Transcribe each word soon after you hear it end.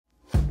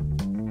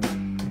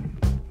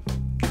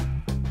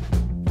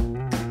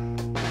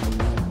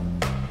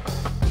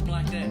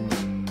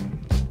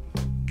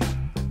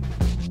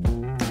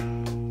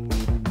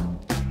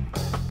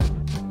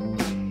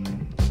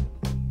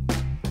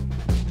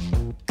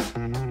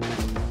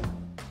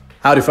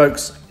Howdy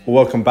folks,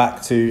 welcome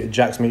back to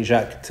Jack's Meat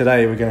Shack.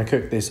 Today we're going to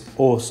cook this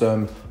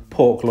awesome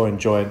pork loin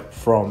joint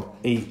from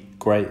Eat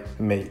Great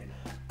Meat.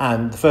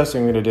 And the first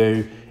thing we're going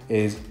to do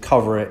is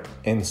cover it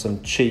in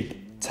some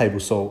cheap table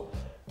salt.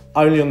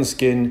 Only on the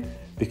skin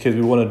because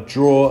we want to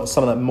draw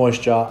some of that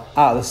moisture out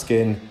of the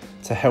skin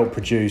to help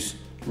produce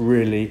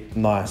really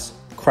nice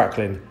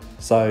crackling.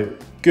 So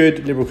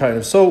good liberal coating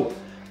of salt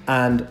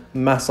and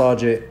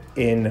massage it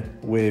in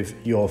with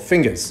your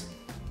fingers.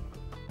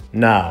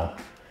 Now,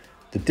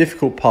 the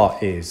difficult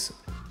part is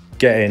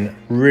getting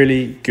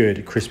really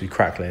good crispy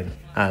crackling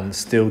and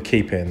still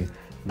keeping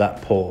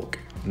that pork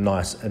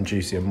nice and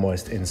juicy and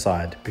moist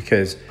inside,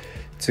 because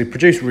to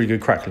produce really good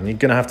crackling, you're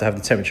gonna have to have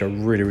the temperature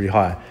really, really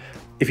high.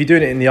 If you're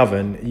doing it in the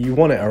oven, you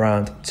want it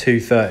around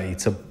 230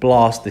 to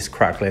blast this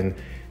crackling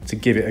to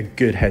give it a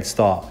good head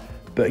start.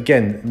 But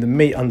again, the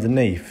meat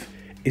underneath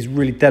is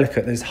really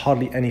delicate. There's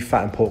hardly any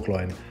fat in pork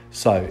loin.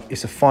 So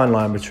it's a fine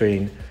line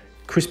between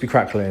crispy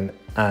crackling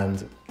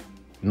and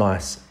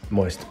nice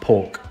moist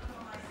pork.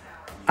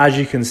 As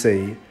you can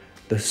see,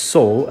 the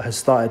salt has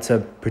started to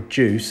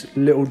produce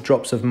little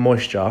drops of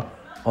moisture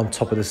on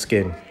top of the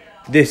skin.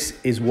 This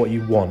is what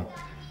you want.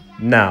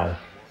 Now,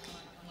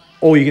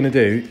 all you're gonna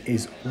do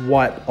is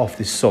wipe off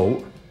this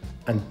salt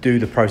and do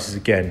the process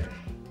again.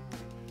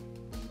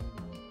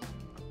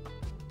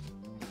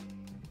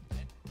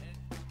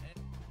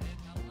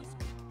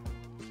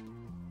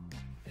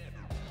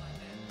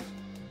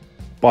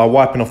 By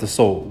wiping off the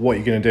salt, what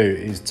you're gonna do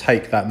is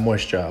take that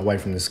moisture away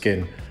from the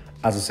skin.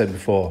 As I said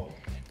before,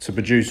 to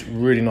produce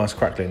really nice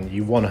crackling,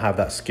 you wanna have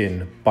that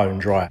skin bone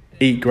dry.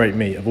 Eat Great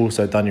Meat have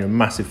also done you a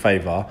massive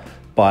favor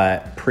by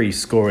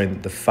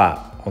pre-scoring the fat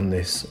on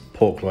this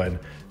pork loin.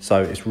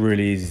 So it's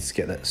really easy to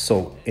get that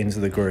salt into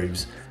the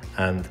grooves,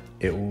 and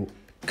it will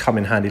come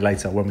in handy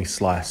later when we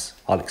slice.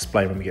 I'll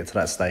explain when we get to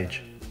that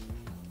stage.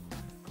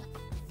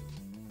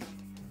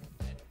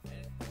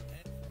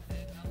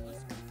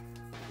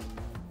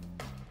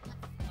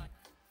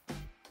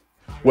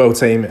 Well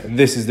team,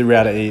 this is the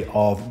reality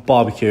of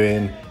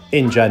barbecuing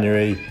in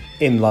January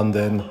in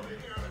London.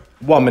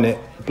 1 minute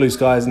blue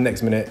skies,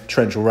 next minute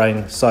torrential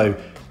rain. So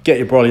get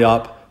your brolly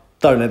up,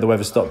 don't let the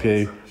weather stop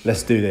you.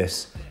 Let's do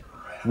this.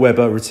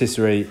 Weber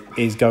Rotisserie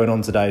is going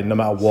on today no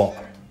matter what.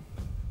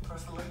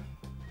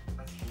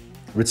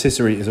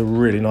 Rotisserie is a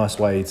really nice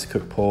way to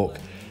cook pork.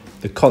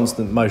 The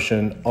constant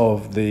motion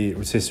of the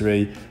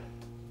rotisserie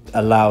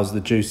allows the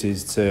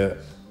juices to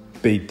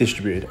be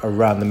distributed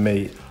around the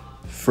meat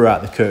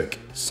throughout the cook,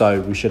 so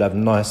we should have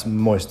nice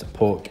moist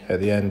pork at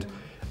the end.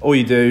 All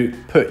you do,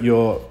 put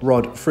your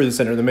rod through the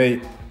center of the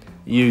meat,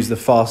 use the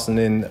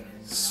fastening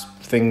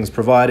things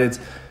provided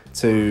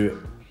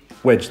to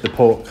wedge the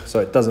pork so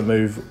it doesn't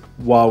move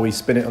while we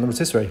spin it on the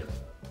rotisserie.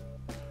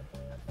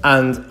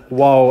 And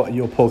while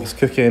your pork is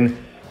cooking,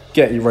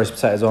 get your roast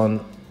potatoes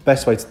on.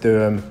 Best way to do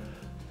them,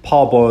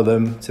 parboil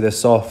them till they're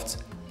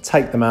soft,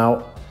 take them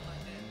out,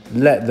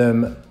 let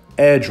them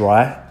air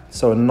dry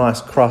so a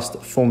nice crust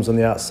forms on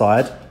the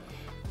outside,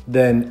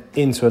 then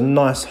into a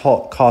nice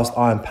hot cast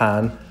iron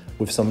pan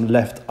with some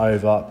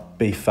leftover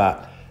beef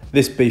fat.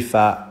 This beef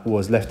fat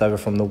was left over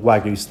from the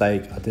Wagyu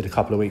steak I did a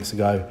couple of weeks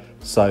ago,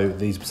 so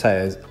these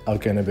potatoes are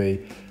gonna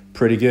be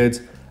pretty good.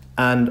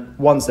 And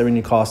once they're in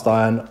your cast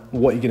iron,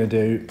 what you're gonna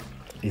do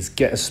is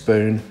get a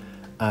spoon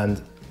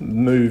and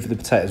move the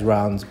potatoes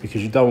around,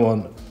 because you don't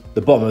want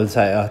the bottom of the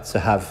potato to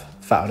have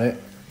fat on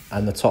it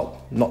and the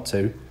top not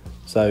to.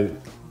 So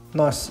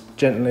nice,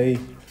 gently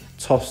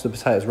toss the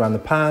potatoes around the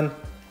pan,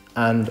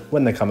 and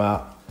when they come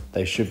out,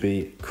 they should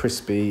be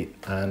crispy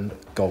and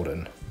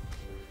golden.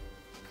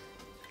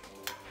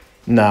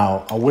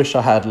 Now, I wish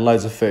I had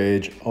loads of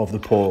footage of the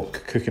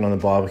pork cooking on the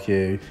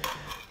barbecue,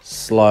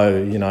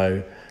 slow, you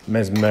know,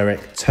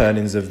 mesmeric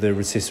turnings of the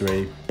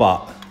rotisserie,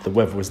 but the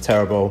weather was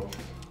terrible.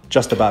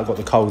 Just about got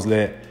the coals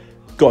lit,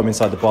 got them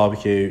inside the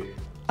barbecue,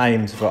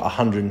 aimed for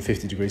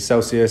 150 degrees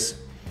Celsius,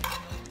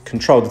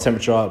 controlled the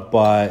temperature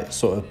by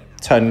sort of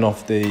turning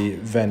off the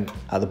vent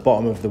at the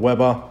bottom of the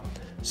Weber,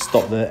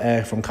 stop the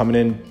air from coming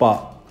in,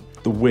 but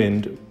the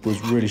wind was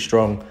really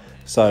strong,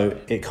 so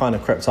it kind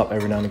of crept up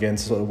every now and again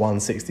to sort of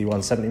 160,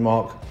 170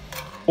 mark.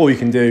 All you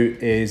can do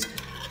is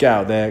get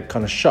out there,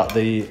 kind of shut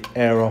the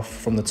air off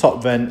from the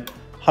top vent,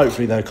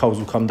 hopefully the coals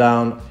will come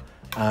down,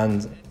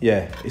 and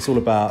yeah, it's all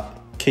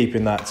about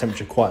keeping that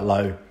temperature quite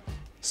low.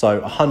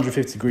 So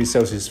 150 degrees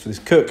Celsius for this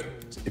cook.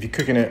 If you're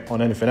cooking it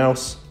on anything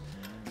else,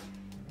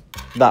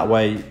 that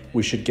way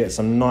we should get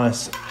some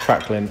nice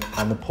crackling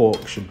and the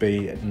pork should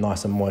be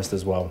nice and moist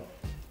as well.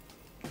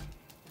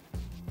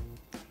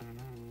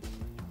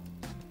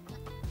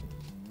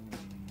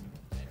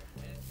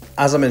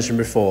 As I mentioned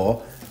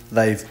before,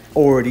 they've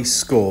already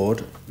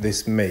scored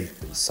this meat.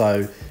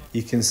 So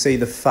you can see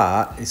the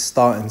fat is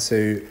starting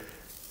to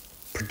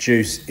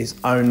produce its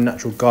own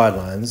natural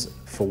guidelines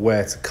for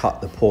where to cut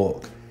the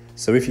pork.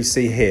 So if you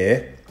see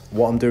here,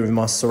 what I'm doing with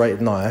my serrated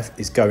knife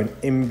is going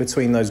in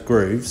between those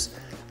grooves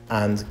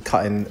and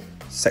cutting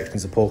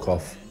sections of pork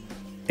off.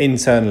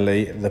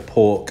 Internally, the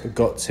pork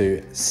got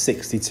to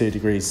 62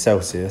 degrees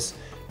Celsius,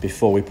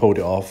 before we pulled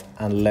it off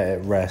and let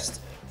it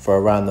rest for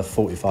around the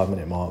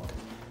 45-minute mark.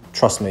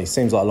 Trust me, it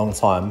seems like a long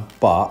time,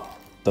 but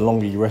the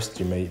longer you rest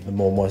your meat, the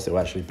more moist it will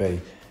actually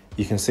be.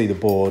 You can see the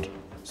board,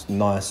 it's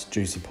nice,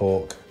 juicy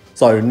pork.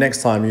 So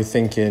next time you're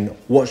thinking,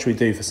 what should we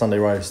do for Sunday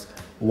roast?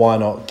 Why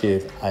not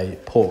give a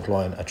pork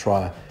loin a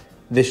try?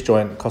 This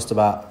joint cost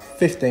about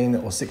 15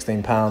 or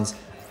 16 pounds,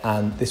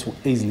 and this will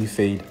easily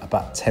feed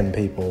about 10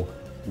 people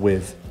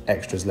with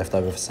extras left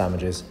over for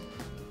sandwiches.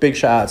 Big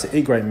shout out to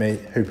Eat Great Meat,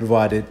 who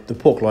provided the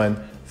pork loin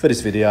for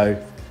this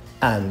video,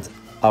 and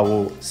I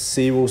will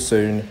see you all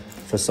soon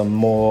for some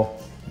more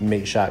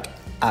Meat Shack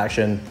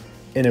action.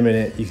 In a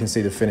minute, you can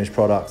see the finished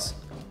product.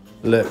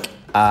 Look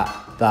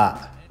at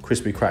that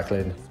crispy,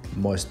 crackling,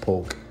 moist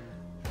pork.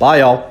 Bye,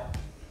 y'all.